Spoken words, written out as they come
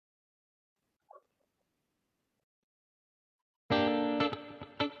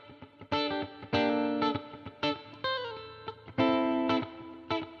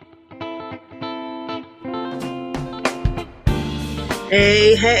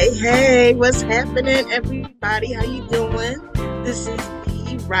Hey, hey, hey, what's happening, everybody? How you doing? This is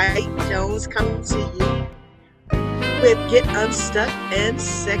B. Wright Jones coming to you with Get Unstuck and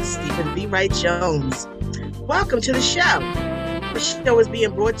Sexy with B. Wright Jones. Welcome to the show. The show is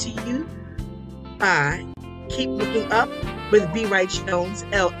being brought to you by Keep Looking Up with B. Wright Jones,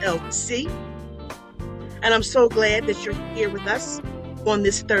 LLC. And I'm so glad that you're here with us on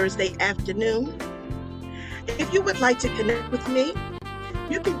this Thursday afternoon. If you would like to connect with me,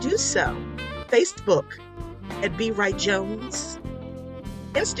 you can do so. Facebook at B. Wright Jones,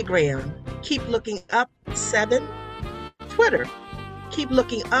 Instagram, Keep Looking Up 7, Twitter, Keep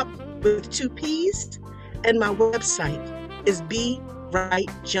Looking Up with 2 P's, and my website is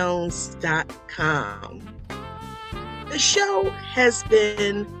bwrightjones.com. The show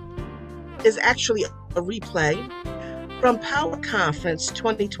is actually a replay from Power Conference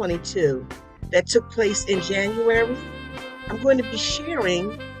 2022 that took place in January. I'm going to be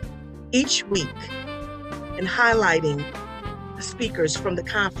sharing each week and highlighting the speakers from the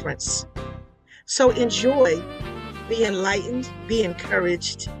conference. So enjoy, be enlightened, be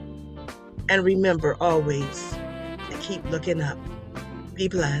encouraged, and remember always to keep looking up. Be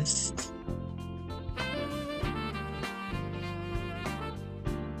blessed.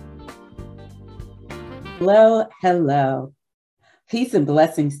 Hello, hello. Peace and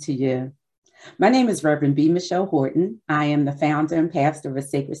blessings to you. My name is Reverend B. Michelle Horton. I am the founder and pastor of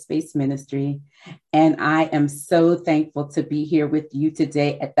Sacred Space Ministry, and I am so thankful to be here with you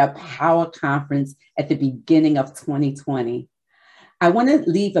today at the Power Conference at the beginning of 2020. I want to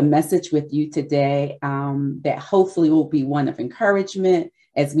leave a message with you today that hopefully will be one of encouragement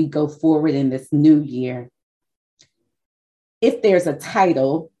as we go forward in this new year. If there's a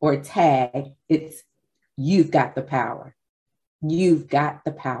title or tag, it's "You've got the power." You've got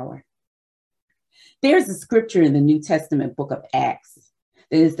the power. There's a scripture in the New Testament book of Acts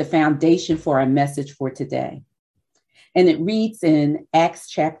that is the foundation for our message for today. And it reads in Acts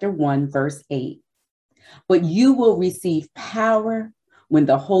chapter 1, verse 8, "But you will receive power when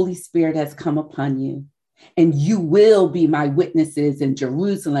the Holy Spirit has come upon you, and you will be my witnesses in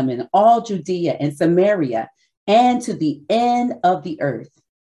Jerusalem and all Judea and Samaria and to the end of the earth."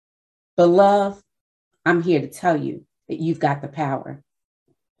 Beloved, I'm here to tell you that you've got the power.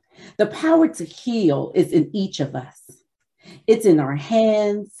 The power to heal is in each of us. It's in our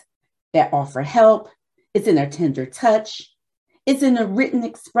hands that offer help. It's in our tender touch. It's in a written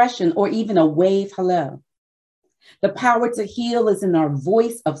expression or even a wave hello. The power to heal is in our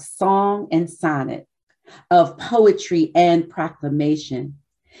voice of song and sonnet, of poetry and proclamation,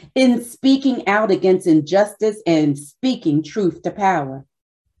 in speaking out against injustice and speaking truth to power.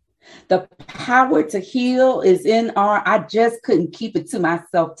 The power to heal is in our "I just couldn't keep it to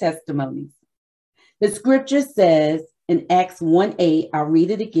myself" testimonies. The scripture says in Acts 1:8, I'll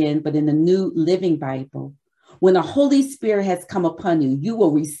read it again, but in the New Living Bible, "When the Holy Spirit has come upon you, you will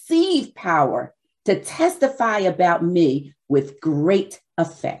receive power to testify about me with great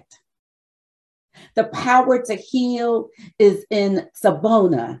effect." The power to heal is in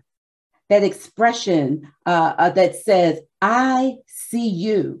Sabona, that expression that says, "I see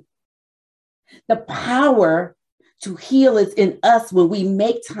you." The power to heal is in us when we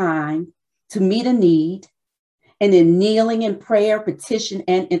make time to meet a need and in kneeling in prayer, petition,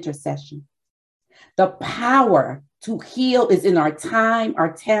 and intercession. The power to heal is in our time,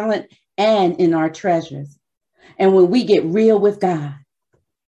 our talent, and in our treasures. And when we get real with God,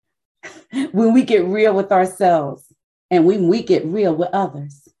 when we get real with ourselves, and when we get real with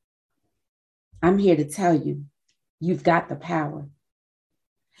others, I'm here to tell you, you've got the power.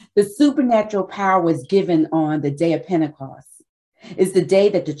 The supernatural power was given on the day of Pentecost. It's the day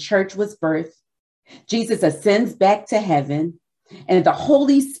that the church was birthed. Jesus ascends back to heaven, and the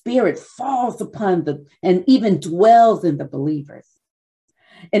Holy Spirit falls upon and even dwells in the believers.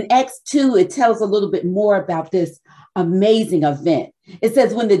 In Acts 2, it tells a little bit more about this amazing event. It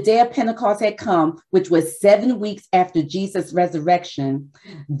says, when the day of Pentecost had come, which was 7 weeks after Jesus' resurrection,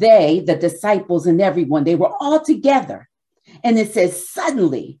 they, the disciples and everyone, they were all together. And it says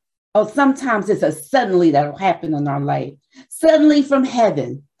suddenly, sometimes it's a suddenly that'll happen in our life. Suddenly from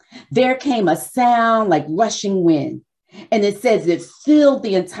heaven, there came a sound like rushing wind. And it says it filled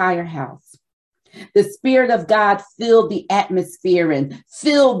the entire house. The Spirit of God filled the atmosphere and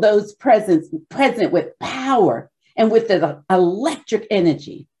filled those present with power and with the electric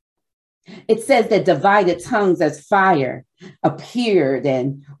energy. It says that divided tongues as fire appeared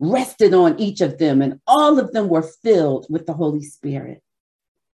and rested on each of them, and all of them were filled with the Holy Spirit.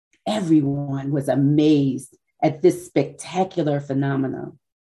 Everyone was amazed at this spectacular phenomenon.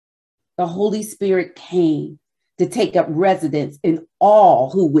 The Holy Spirit came to take up residence in all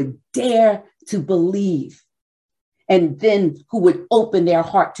who would dare to believe, and then who would open their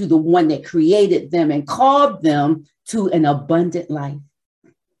heart to the one that created them and called them to an abundant life.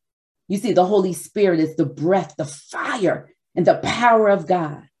 You see, the Holy Spirit is the breath, the fire, and the power of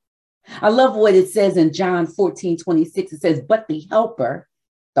God. I love what it says in John 14:26. It says, but the helper,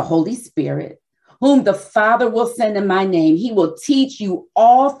 the Holy Spirit, whom the Father will send in my name, he will teach you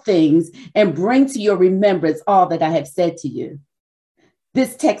all things and bring to your remembrance all that I have said to you.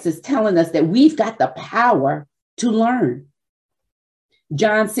 This text is telling us that we've got the power to learn.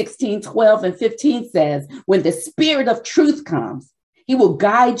 John 16:12-15 says, when the Spirit of truth comes, he will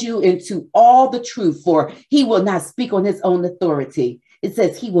guide you into all the truth, for he will not speak on his own authority. It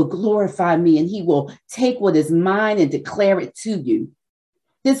says he will glorify me and he will take what is mine and declare it to you.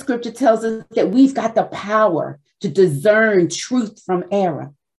 This scripture tells us that we've got the power to discern truth from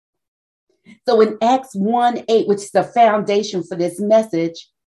error. So in Acts 1:8, which is the foundation for this message,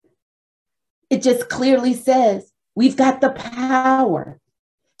 it just clearly says we've got the power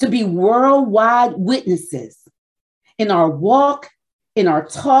to be worldwide witnesses in our walk, in our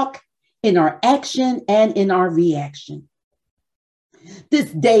talk, in our action, and in our reaction. This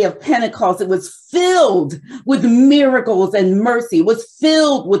day of Pentecost, it was filled with miracles and mercy. It was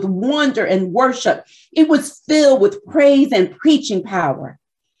filled with wonder and worship. It was filled with praise and preaching power.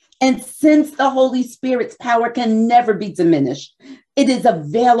 And since the Holy Spirit's power can never be diminished, it is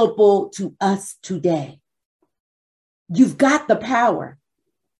available to us today. You've got the power.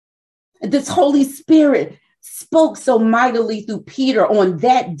 This Holy Spirit spoke so mightily through Peter on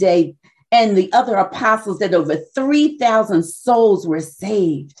that day and the other apostles that over 3,000 souls were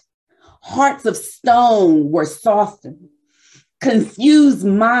saved. Hearts of stone were softened. Confused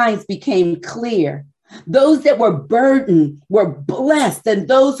minds became clear. Those that were burdened were blessed, and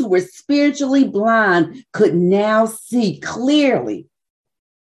those who were spiritually blind could now see clearly.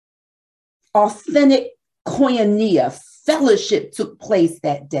 Authentic koinonia, fellowship took place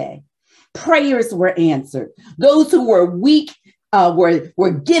that day. Prayers were answered. Those who were weak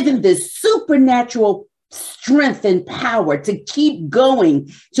were given this supernatural strength and power to keep going,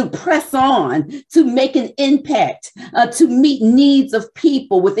 to press on, to make an impact, to meet needs of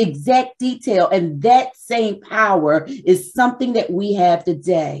people with exact detail. And that same power is something that we have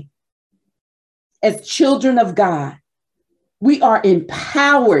today. As children of God, we are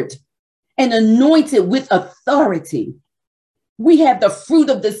empowered and anointed with authority. We have the fruit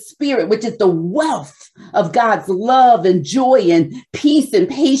of the Spirit, which is the wealth of God's love and joy and peace and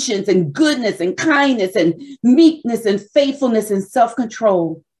patience and goodness and kindness and meekness and faithfulness and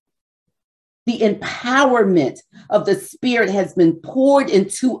self-control. The empowerment of the Spirit has been poured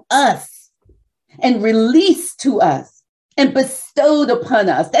into us and released to us and bestowed upon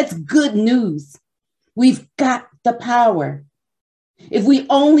us. That's good news. We've got the power. If we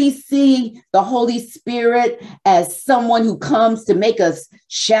only see the Holy Spirit as someone who comes to make us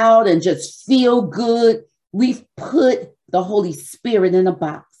shout and just feel good, we've put the Holy Spirit in a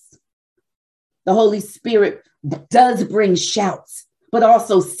box. The Holy Spirit does bring shouts, but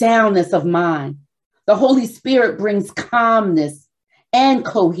also soundness of mind. The Holy Spirit brings calmness and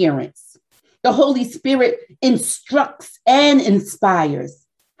coherence. The Holy Spirit instructs and inspires.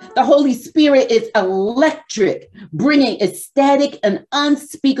 The Holy Spirit is electric, bringing ecstatic and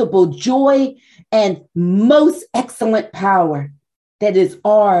unspeakable joy and most excellent power that is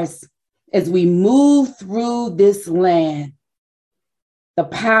ours as we move through this land. The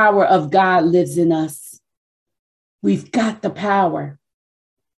power of God lives in us. We've got the power,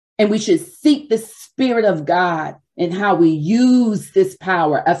 and we should seek the Spirit of God and how we use this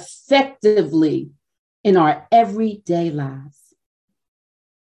power effectively in our everyday lives.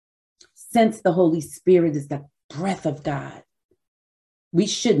 Since the Holy Spirit is the breath of God, we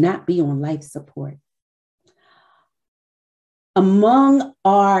should not be on life support. Upon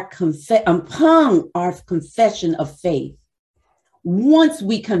our confession of faith, once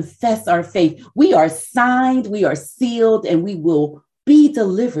we confess our faith, we are signed, we are sealed, and we will be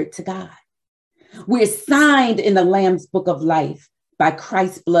delivered to God. We're signed in the Lamb's Book of Life by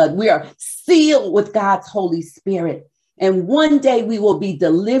Christ's blood. We are sealed with God's Holy Spirit. And one day we will be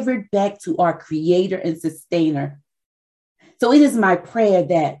delivered back to our Creator and Sustainer. So it is my prayer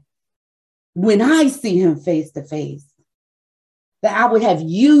that when I see him face to face, that I would have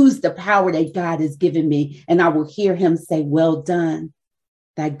used the power that God has given me, and I will hear him say, well done,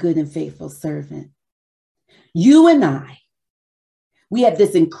 thy good and faithful servant. You and I, we have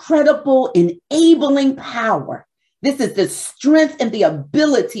this incredible enabling power. This is the strength and the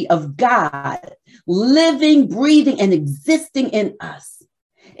ability of God living, breathing, and existing in us.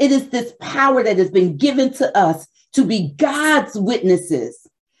 It is this power that has been given to us to be God's witnesses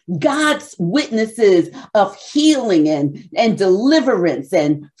of healing and deliverance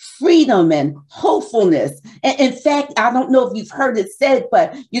and freedom and hopefulness. And in fact, I don't know if you've heard it said,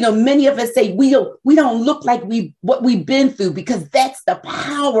 but many of us say we don't look like what we've been through, because that's the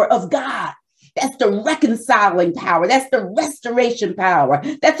power of God. That's the reconciling power. That's the restoration power.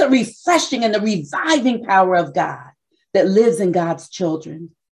 That's the refreshing and the reviving power of God that lives in God's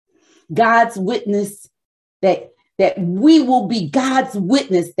children. God's witness, that we will be God's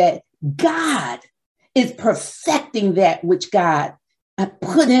witness, that God is perfecting that which God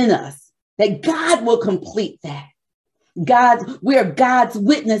put in us, that God will complete that. We're God's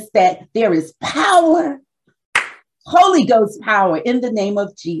witness that there is power, Holy Ghost power in the name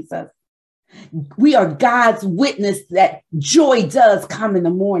of Jesus. We are God's witness that joy does come in the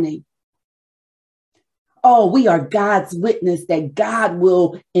morning. Oh, we are God's witness that God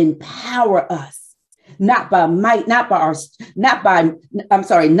will empower us, not by might nor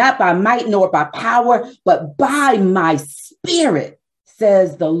by power, but by my spirit,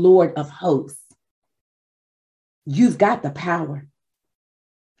 says the Lord of hosts. You've got the power.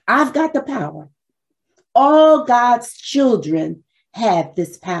 I've got the power. All God's children have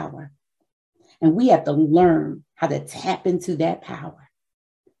this power. And we have to learn how to tap into that power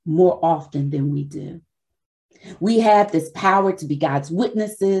more often than we do. We have this power to be God's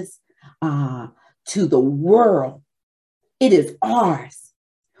witnesses to the world. It is ours.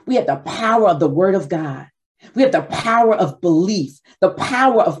 We have the power of the word of God. We have the power of belief, the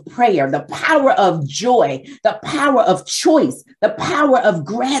power of prayer, the power of joy, the power of choice, the power of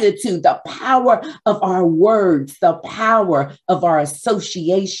gratitude, the power of our words, the power of our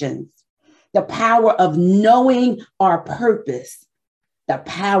associations, the power of knowing our purpose, the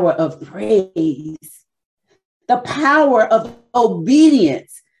power of praise, the power of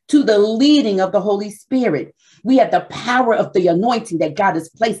obedience to the leading of the Holy Spirit. We have the power of the anointing that God has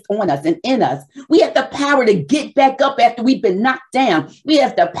placed on us and in us. We have the power to get back up after we've been knocked down. We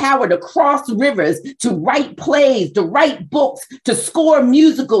have the power to cross rivers, to write plays, to write books, to score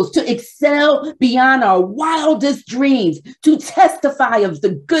musicals, to excel beyond our wildest dreams, to testify of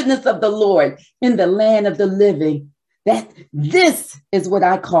the goodness of the Lord in the land of the living. This is what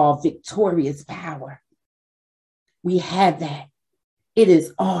I call victorious power. We have that. It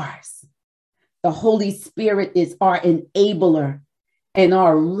is ours. The Holy Spirit is our enabler and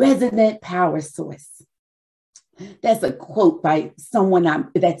our resident power source. That's a quote by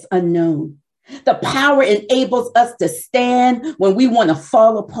someone that's unknown. The power enables us to stand when we want to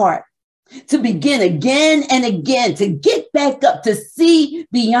fall apart, to begin again and again, to get back up, to see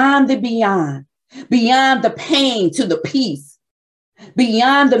beyond the beyond the pain to the peace,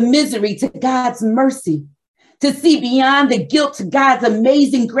 beyond the misery to God's mercy, to see beyond the guilt to God's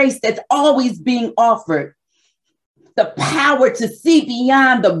amazing grace that's always being offered. The power to see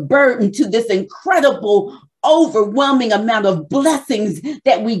beyond the burden to this incredible, overwhelming amount of blessings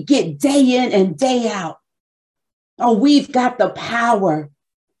that we get day in and day out. Oh, we've got the power.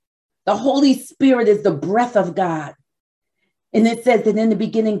 The Holy Spirit is the breath of God. And it says that in the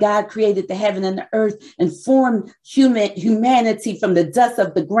beginning, God created the heaven and the earth and formed humanity from the dust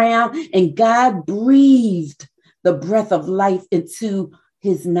of the ground. And God breathed the breath of life into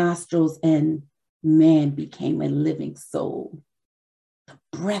his nostrils, and man became a living soul. The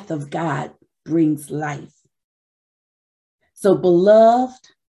breath of God brings life. So, beloved,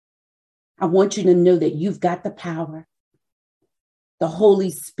 I want you to know that you've got the power. The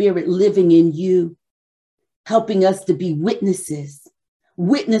Holy Spirit living in you, helping us to be witnesses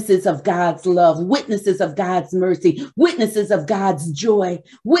of God's love, witnesses of God's mercy, witnesses of God's joy,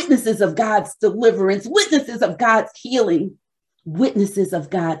 witnesses of God's deliverance, witnesses of God's healing, witnesses of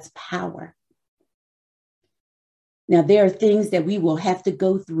God's power. Now, there are things that we will have to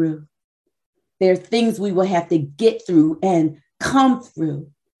go through. There are things we will have to get through and come through,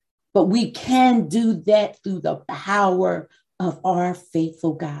 but we can do that through the power of our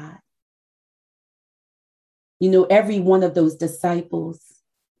faithful God. Every one of those disciples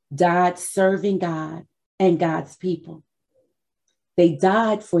died serving God and God's people. They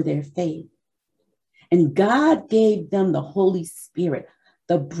died for their faith. And God gave them the Holy Spirit,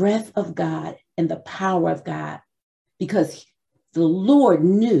 the breath of God and the power of God, because the Lord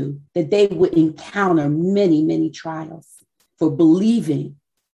knew that they would encounter many, many trials for believing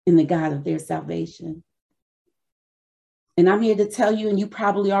in the God of their salvation. And I'm here to tell you, and you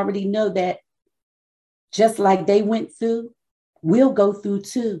probably already know that, just like they went through, we'll go through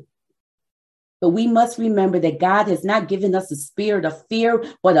too. But we must remember that God has not given us a spirit of fear,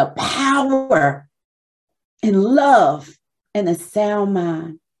 but a power and love and a sound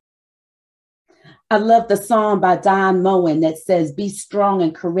mind. I love the song by Don Moen that says, be strong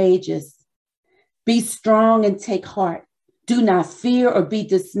and courageous. Be strong and take heart. Do not fear or be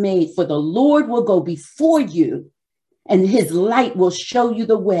dismayed, for the Lord will go before you and his light will show you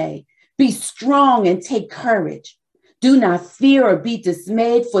the way. Be strong and take courage. Do not fear or be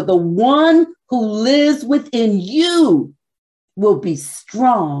dismayed, for the one who lives within you will be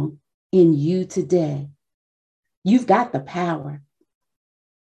strong in you today. You've got the power.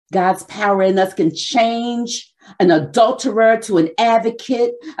 God's power in us can change an adulterer to an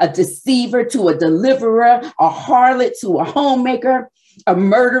advocate, a deceiver to a deliverer, a harlot to a homemaker, a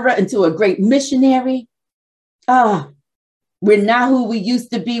murderer into a great missionary. We're not who we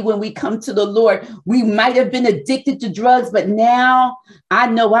used to be when we come to the Lord. We might have been addicted to drugs, but now I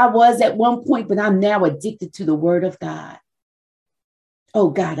know I was at one point, but I'm now addicted to the word of God.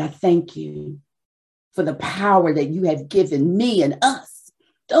 Oh God, I thank you for the power that you have given me and us.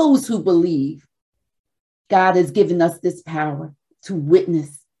 Those who believe. God has given us this power to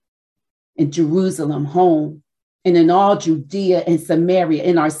witness in Jerusalem, home, and in all Judea and Samaria,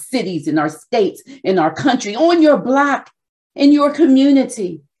 in our cities, in our states, in our country, on your block, in your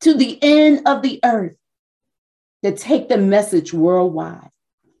community, to the end of the earth, to take the message worldwide.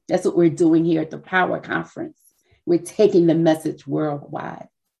 That's what we're doing here at the Power Conference. We're taking the message worldwide.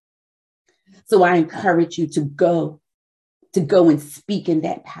 So I encourage you to go and speak in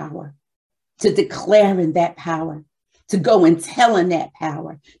that power, to declare in that power, to go and tell in that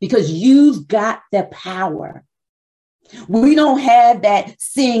power, because you've got the power. We don't have that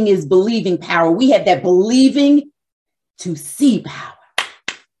seeing is believing power. We have that believing to see power.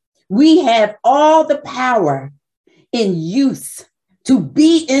 We have all the power in use to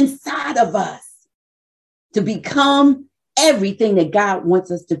be inside of us, to become everything that God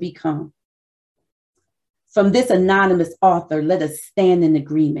wants us to become. From this anonymous author, let us stand in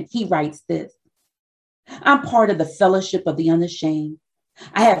agreement. He writes this: I'm part of the fellowship of the unashamed.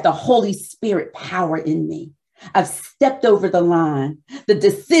 I have the Holy Spirit power in me. I've stepped over the line. The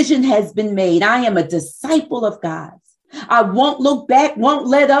decision has been made. I am a disciple of God's. I won't look back, won't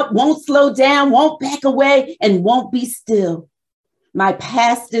let up, won't slow down, won't back away, and won't be still. My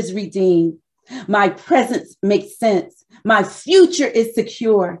past is redeemed. My present makes sense. My future is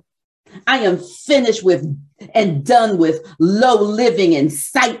secure. I am finished with and done with low living and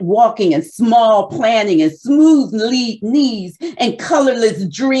sight walking and small planning and smooth knees and colorless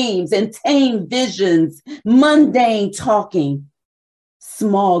dreams and tame visions, mundane talking,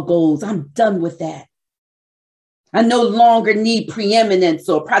 small goals. I'm done with that. I no longer need preeminence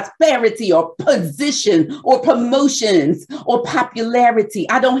or prosperity or position or promotions or popularity.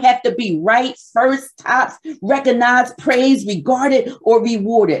 I don't have to be right, first, tops, recognized, praised, regarded, or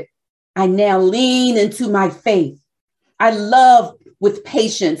rewarded. I now lean into my faith. I love with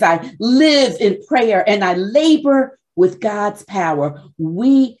patience. I live in prayer and I labor with God's power.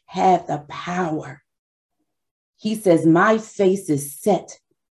 We have the power. He says, my face is set.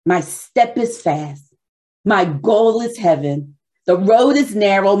 My step is fast. My goal is heaven. The road is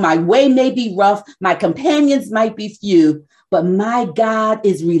narrow. My way may be rough. My companions might be few, but my God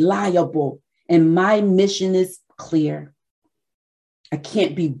is reliable and my mission is clear. I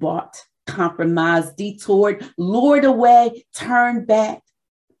can't be bought, compromised, detoured, lured away, turned back,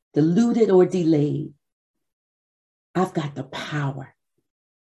 diluted, or delayed. I've got the power.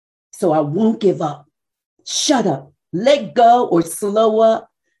 So I won't give up, shut up, let go, or slow up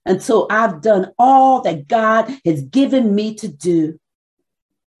until I've done all that God has given me to do,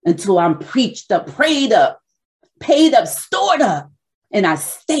 until I'm preached up, prayed up, paid up, stored up, and I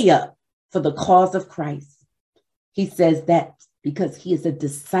stay up for the cause of Christ. He says that because he is a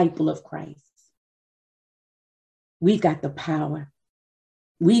disciple of Christ. We've got the power.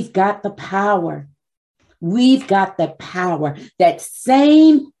 We've got the power. We've got the power. That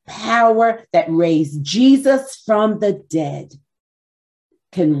same power that raised Jesus from the dead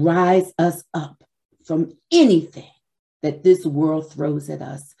can rise us up from anything that this world throws at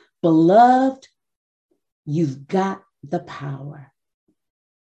us. Beloved, you've got the power.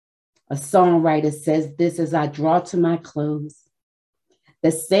 A songwriter says this as I draw to my close.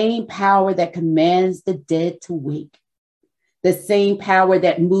 The same power that commands the dead to wake. The same power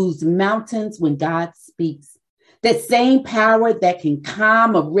that moves mountains when God speaks. The same power that can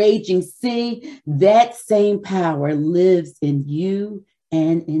calm a raging sea. That same power lives in you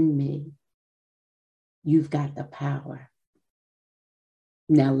and in me. You've got the power.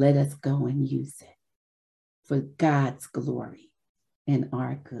 Now let us go and use it for God's glory and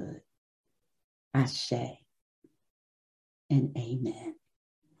our good. Ashe and amen.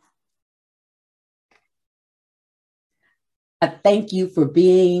 I thank you for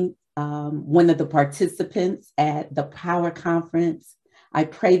being one of the participants at the Power Conference. I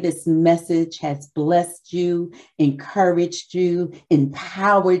pray this message has blessed you, encouraged you,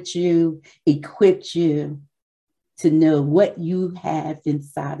 empowered you, equipped you to know what you have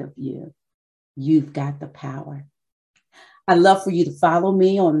inside of you. You've got the power. I'd love for you to follow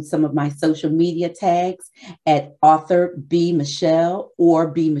me on some of my social media tags at author B. Michelle or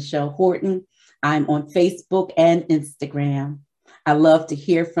B. Michelle Horton. I'm on Facebook and Instagram. I love to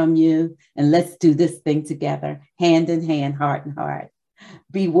hear from you, and let's do this thing together, hand in hand, heart in heart.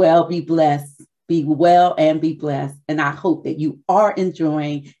 Be well, be blessed. Be well and be blessed. And I hope that you are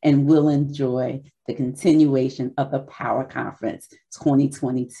enjoying and will enjoy the continuation of the Power Conference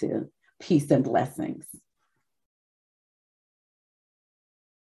 2022. Peace and blessings.